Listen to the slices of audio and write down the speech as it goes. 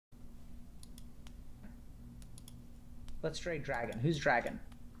Let's raid Dragon. Who's Dragon?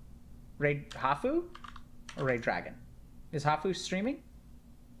 Raid Hafu? Or raid Dragon? Is Hafu streaming?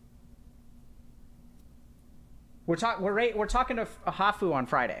 We're talking to Hafu on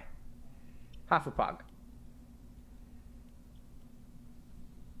Friday. Hafu Pog.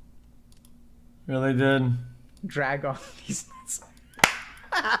 Really did. Drag on these nuts.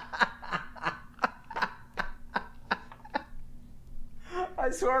 I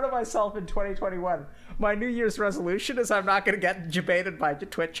swear to myself in 2021, my New Year's resolution is I'm not going to get debated by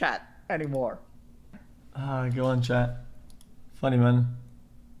Twitch chat anymore. Go on, chat. Funny, man.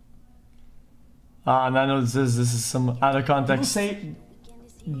 And I know this is some out of context. Say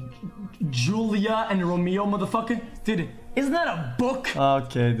Julia and Romeo, motherfucker. Dude, isn't that a book?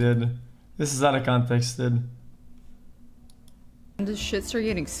 Okay, dude. This is out of context, dude. This shit start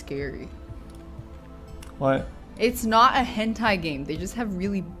getting scary. What? It's not a hentai game. They just have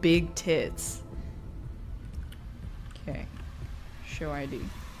really big tits. Okay. Show ID.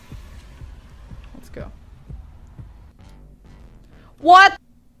 Let's go. What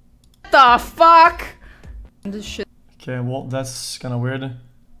the fuck? This shit. Okay, well, that's kind of weird.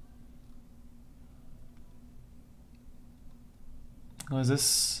 What is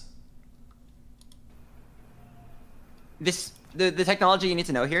this? The technology you need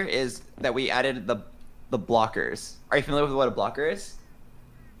to know here is that we added the blockers. Are you familiar with what a blocker is?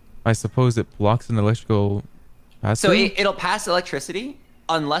 I suppose it blocks an electrical path. So it'll pass electricity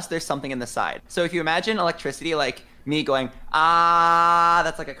unless there's something in the side. So if you imagine electricity like me going,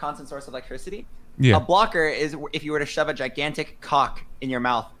 that's like a constant source of electricity. Yeah. A blocker is if you were to shove a gigantic cock in your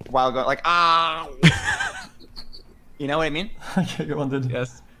mouth while going like, You know what I mean? Okay, go on, dude.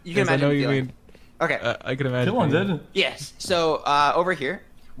 Yes. You can yes, imagine I know you feeling. mean. Okay. I can imagine. Go on, dude. Yes. So over here,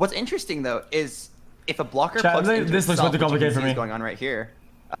 what's interesting though is if a blocker Chat, plugs into this looks itself, way too complicated which you can see for me. is going on right here.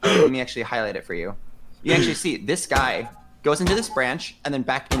 Let me actually highlight it for you. You actually see this guy goes into this branch and then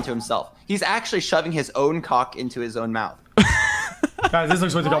back into himself. He's actually shoving his own cock into his own mouth. Guys, this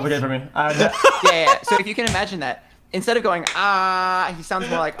looks way too complicated for me. Yeah. So if you can imagine that, instead of going he sounds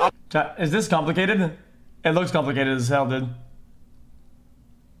more like. Chat, is this complicated? It looks complicated as hell, dude.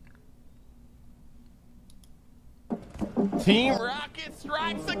 Team Rocket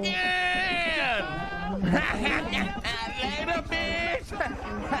strikes again! Later, bitch!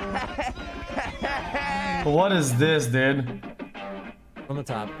 What is this, dude? On the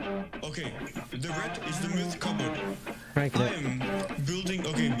top. Okay, the red is the myth cupboard. Frank, I'm building,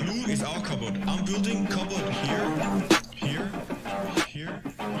 okay, blue is our cupboard. I'm building cupboard here,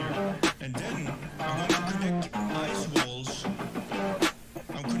 and then I want to connect ice walls.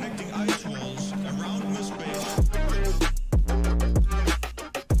 I'm connecting ice walls around my space.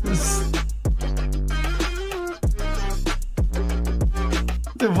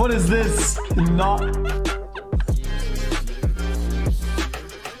 Dude, what is this? Not.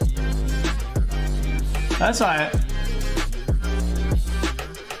 That's alright.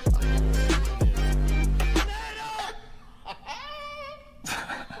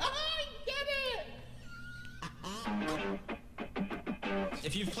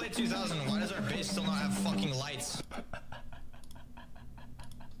 If you've played 2000, why does our base still not have fucking lights?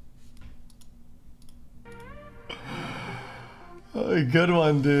 Oh, good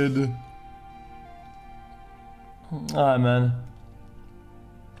one, dude. Alright, man.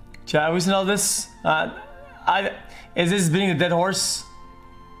 Chat, have we seen all this? Is this being a dead horse?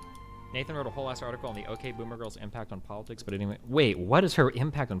 Nathan wrote a whole ass article on the OK Boomer Girl's impact on politics, but anyway, wait, what is her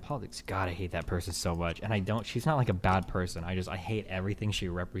impact on politics? God, I hate that person so much. And I don't, she's not like a bad person. I hate everything she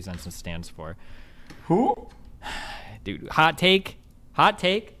represents and stands for. Who? Dude, hot take.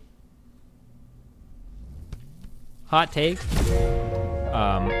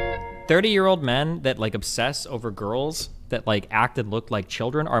 30-year-old men that like obsess over girls that like act and look like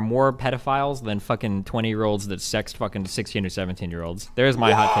children are more pedophiles than fucking 20-year-olds that sext fucking 16 or 17-year-olds. There's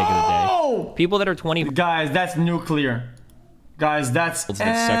my hot take of the day. People that are 20. Guys, that's nuclear. Guys, that's that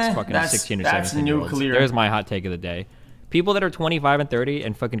sext fucking 16 or 17-year-olds. Nuclear. There's my hot take of the day. People that are 25 and 30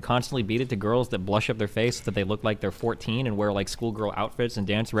 and fucking constantly beat it to girls that blush up their face so that they look like they're 14 and wear like schoolgirl outfits and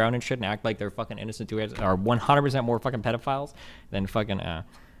dance around and shit and act like they're fucking innocent are 100% more fucking pedophiles than fucking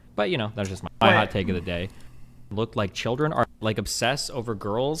But you know, that's just my hot take of the day. Look like children are like obsess over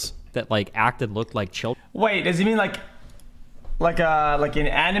girls that like act and look like children. Wait, does he mean like in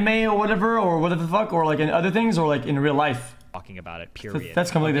anime or whatever the fuck, or like in other things, or like in real life? Talking about it, period.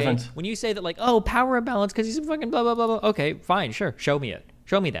 That's completely different. When you say that like, oh, power imbalance because he's fucking blah blah blah blah. Okay, fine, sure, show me it.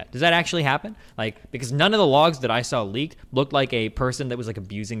 Show me that. Does that actually happen? Like, because none of the logs that I saw leaked looked like a person that was like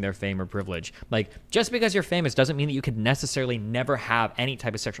abusing their fame or privilege. Like, just because you're famous doesn't mean that you could necessarily never have any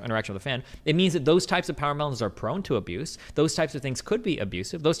type of sexual interaction with a fan. It means that those types of power melons are prone to abuse. Those types of things could be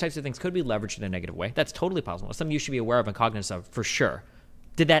abusive. Those types of things could be leveraged in a negative way. That's totally possible. It's something you should be aware of and cognizant of for sure.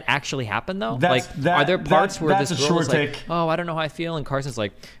 Did that actually happen though? Are there parts where this girl is like, oh, I don't know how I feel, and Carson's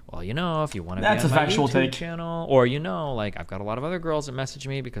like, well, you know, if you want to be on my YouTube channel, or you know, like I've got a lot of other girls that message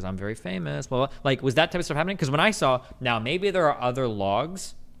me because I'm very famous. Blah, blah. Like, was that type of stuff happening? Because when I saw, now maybe there are other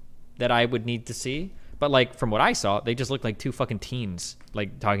logs that I would need to see, but like from what I saw, they just looked like two fucking teens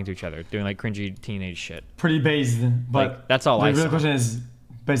like talking to each other, doing like cringy teenage shit. Pretty based, but like, that's all I saw. The real question is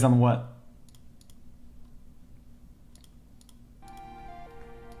based on what?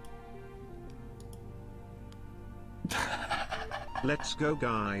 Let's go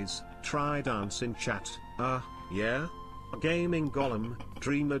guys, try dance in chat, yeah? Gaming Golem,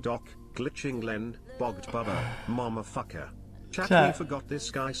 Dreamer Doc, Glitching Len, Bogged Bubba, Mama Fucker. Chat, we forgot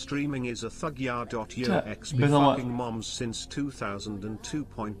this guy streaming is a thugyard.io XP fucking moms since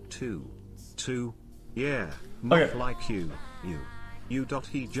 2002.2. 2, yeah, not like you.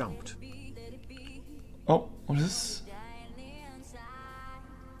 He jumped. Oh, what is this?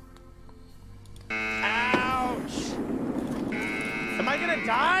 Ouch! Am I gonna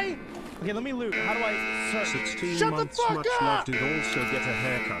die? Okay, let me loot. How do I... 16 Shut months, the fuck much up! love, did also get a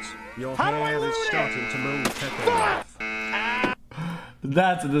haircut. Your How do I hair loot is it? starting to mold pepper off.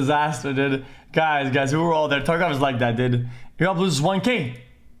 That's a disaster, dude. Guys, who were all there? Tarkov is like that, dude. You're up lose 1K.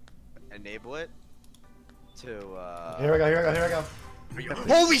 Enable it to, Here we go.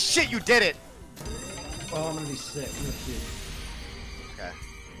 Holy shit, you did it! Oh, I'm gonna be sick. Okay.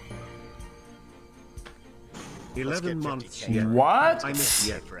 11 months yet. What? I miss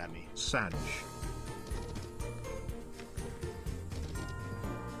yet. Sag.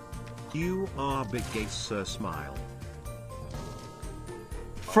 You are big gay, sir. Smile.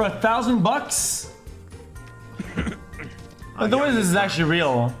 For $1,000? The way this is actually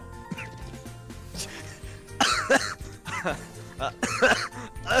real.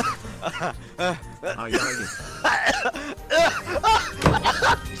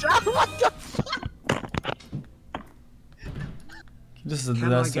 This is a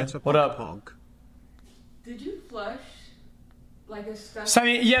disaster. What up? Did you flush like a stuff?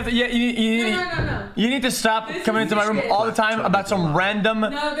 Sammy, you need to stop coming into my room all the time about some random.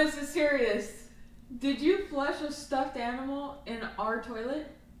 No, this is serious. Did you flush a stuffed animal in our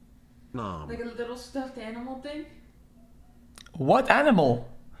toilet? No. Like a little stuffed animal thing? What animal?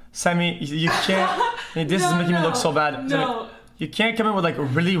 Sammy, you can't. This is making me look so bad. No. You can't come in with like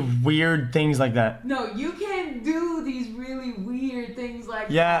really weird things like that. No, you can't do these really weird things like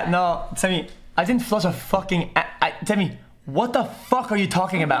that. Yeah, no, Sammy, I didn't flush a fucking. Sammy, what the fuck are you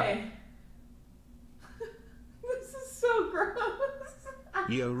talking about? This is so gross.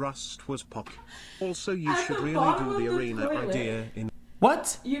 Yo, Rust was pop. Also, you should really do the arena idea in.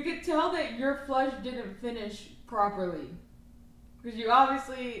 What? You could tell that your flush didn't finish properly. Because you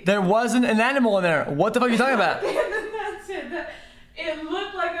obviously... There wasn't an animal in there. What the fuck are you talking about? That's it. It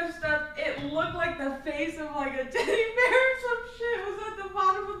looked like a stuff. It looked like the face of like a teddy bear or some shit was at the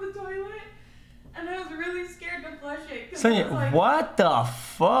bottom of the toilet. And I was really scared to flush it. Sammy, like, what the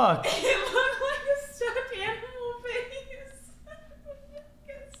fuck? It looked like a stuffed animal face.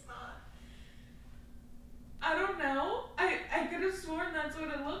 It's not. I don't know. I could have sworn that's what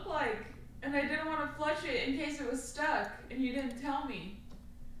it looked like. And I didn't want to flush it in case it was stuck. And you didn't tell me.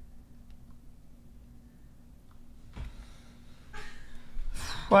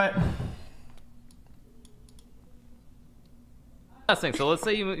 What? Last thing, so let's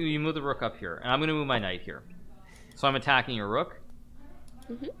say you move the rook up here, and I'm going to move my knight here. So I'm attacking your rook.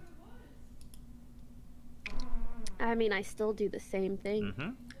 Mm-hmm. I mean, I still do the same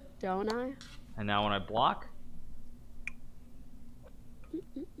thing, don't I? And now when I block...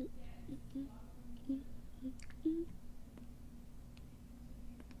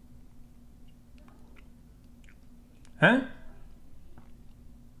 Huh?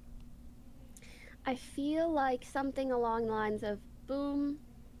 I feel like something along the lines of boom,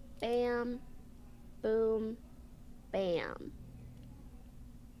 bam, boom, bam.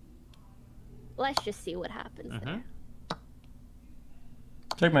 Let's just see what happens there.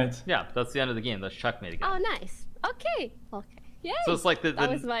 Checkmate. Yeah, that's the end of the game. That's checkmate again. Oh, nice. Okay. Okay. Yay. So it's like that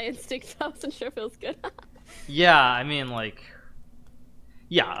was my instinct. I wasn't sure if it was good. Yeah, I mean, like...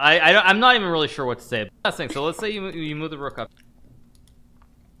 Yeah, I'm not even really sure what to say. Last thing, so let's say you move the rook up.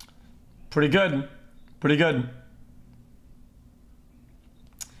 Pretty good. Pretty good.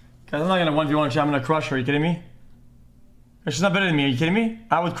 Guys, I'm not gonna 1v1 chat. I'm gonna crush her. Are you kidding me? She's not better than me. Are you kidding me?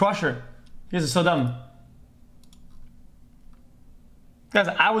 I would crush her. You guys are so dumb. Guys,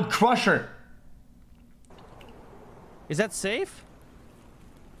 I would crush her. Is that safe?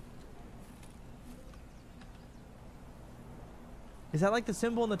 Is that like the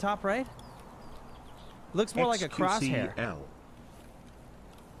symbol in the top right? Looks more like a crosshair. xQcl.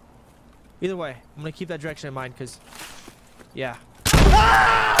 Either way, I'm gonna keep that direction in mind because, yeah.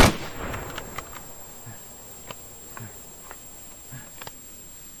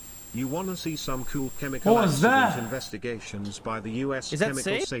 You wanna see some cool chemical What was accident that? investigations by the US Is that Chemical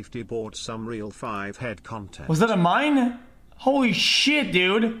safe? Safety Board? Some real 5-head content. Was that a mine? Holy shit,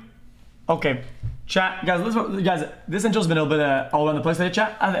 dude. Okay. Chat, guys, this intro's been a little bit all around the place today,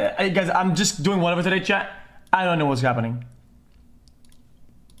 chat. Guys, I'm just doing whatever today, chat. I don't know what's happening.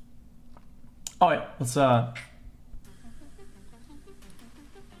 Alright, let's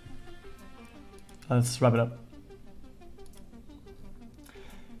wrap it up.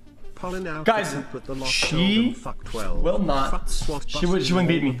 Pulling out Guys, the with the lost she fuck 12. will not. Fuck SWAT She wouldn't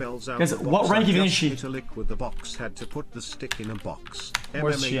beat me. Guys, what rank even is she? Hit a lick with the box, had to put the stick in a box.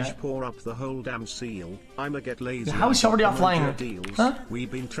 Where's she MMH at? pour up the whole damn seal. I'ma get lazy. How is she already offline? Deals. Huh?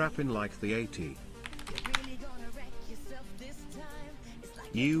 We've been trapping like the 80.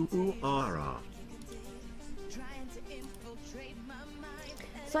 You are.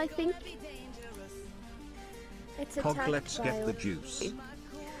 So I think it's a Pog, let's get the juice.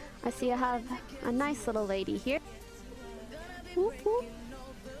 I see I have a nice little lady here. Whoop, whoop.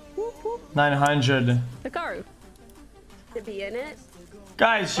 Whoop, whoop. 900. Hikaru. To be in it.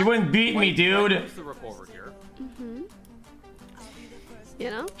 Guys, she wouldn't beat me, dude. Mm-hmm. You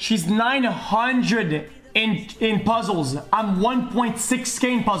know? She's 900 in puzzles. I'm 1.6k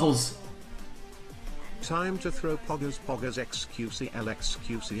in puzzles. Time to throw poggers xQcl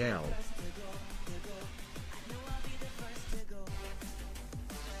xQcl.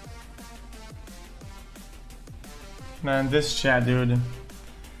 Man, this chat, dude.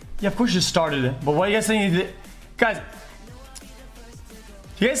 Yeah, of course she started it. But what are you guys saying? Guys,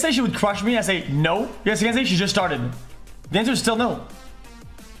 you guys say she would crush me? I say no. You guys say she just started. The answer is still no.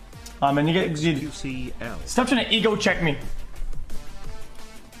 And you get stop trying to ego check me.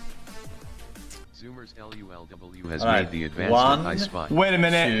 Zoomers LULW has All right, made the advanced one, I spy. Wait a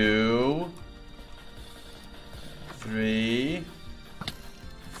minute. 2, 3,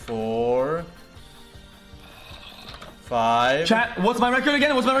 4, 5. Chat, what's my record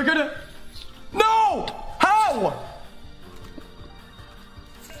again? What's my record? No! How?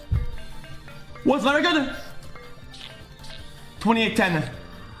 What's my record? 28-10.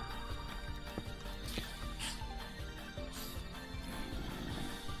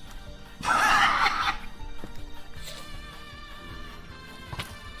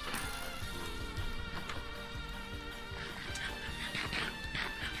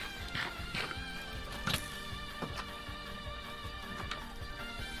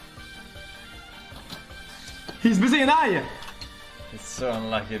 He's missing an eye. It's so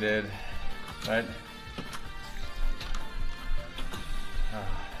unlucky, dude. Right?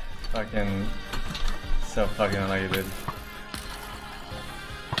 Fucking... So fucking unlucky, dude.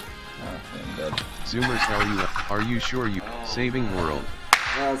 I'm dead. Zoomers LUL, are you sure you saving world?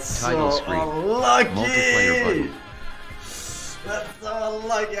 That's Title so screen. unlucky. Multiplayer button. That's so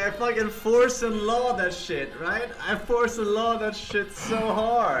unlucky. I fucking force and law that shit, right? I force and law that shit so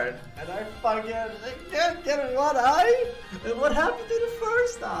hard. And I can't get one eye? And what happened to the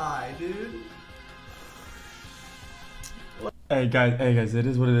first eye, dude? Hey guys, it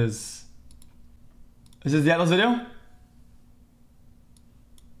is what it is. Is this the Atlas video?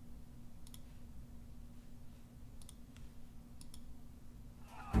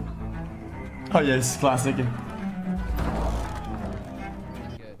 Oh yes, classic. Good.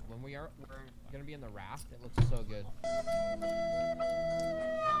 When we're gonna be in the raft, it looks so good.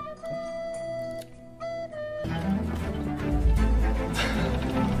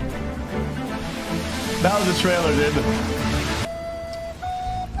 That was a trailer, dude.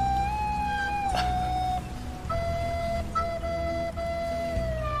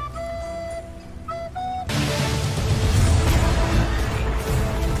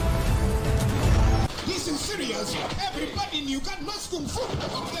 Listen serious, everybody in Uganda must kung fu.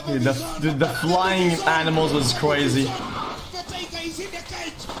 Dude, the flying animals was crazy. The tiger is in the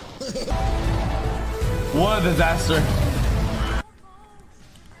cage. What a disaster.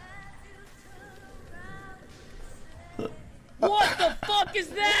 What the fuck is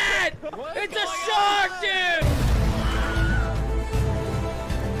that? It's a shark, dude!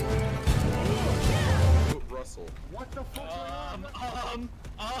 Russell. What the fuck?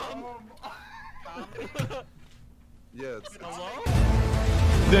 Yeah.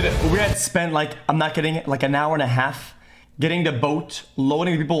 Dude, we had spent like, I'm not kidding, like an hour and a half getting the boat,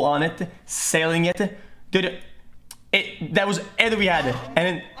 loading people on it, sailing it. Dude, that was everything we had. And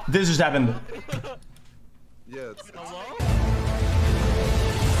then this just happened. Yeah.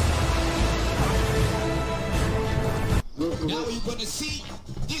 Now you're gonna see,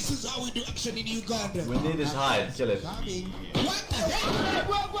 this is how we do action in Uganda. We need his hide, kill it. What the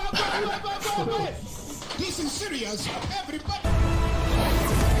hell? Wait. This is serious. Everybody.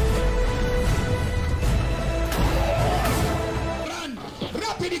 Run!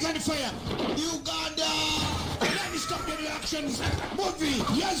 Rapid gunfire! Uganda! Let me stop the reactions. Movie,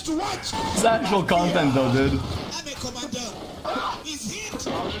 yes to watch. It's actual content though, dude. I'm a commander. He's hit.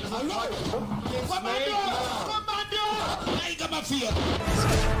 Hello? Commander! I got my fear.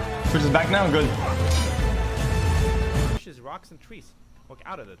 Which is back now? Good. Bushes, rocks, and trees. Walk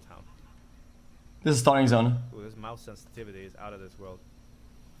out of the town. This is starting zone. Ooh, this mouse sensitivity is out of this world.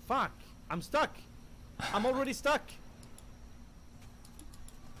 Fuck! I'm stuck! I'm already stuck!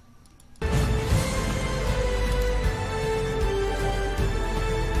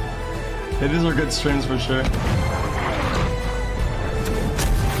 Yeah, these are good streams for sure.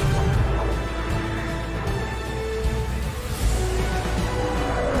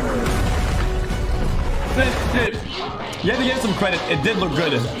 Dude, you have to give it some credit. It did look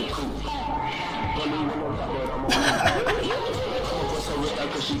good.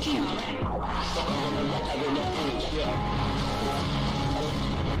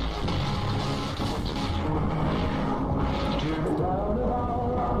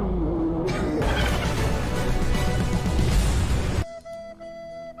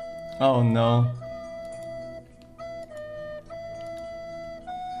 Oh no.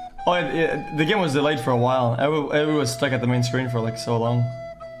 Oh, the game was delayed for a while. Everyone was stuck at the main screen for like so long.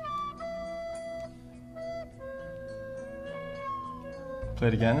 Play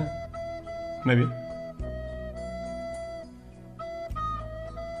it again? Maybe.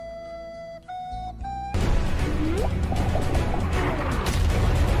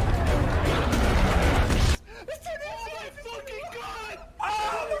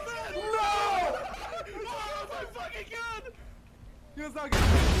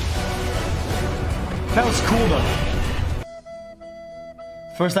 That was cool though.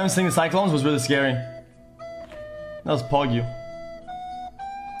 First time seeing the Cyclones was really scary. That was Pog.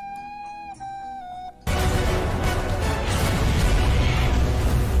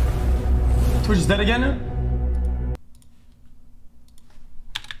 Twitch is dead again?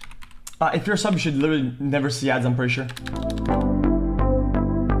 If you're a sub, you should literally never see ads, I'm pretty sure.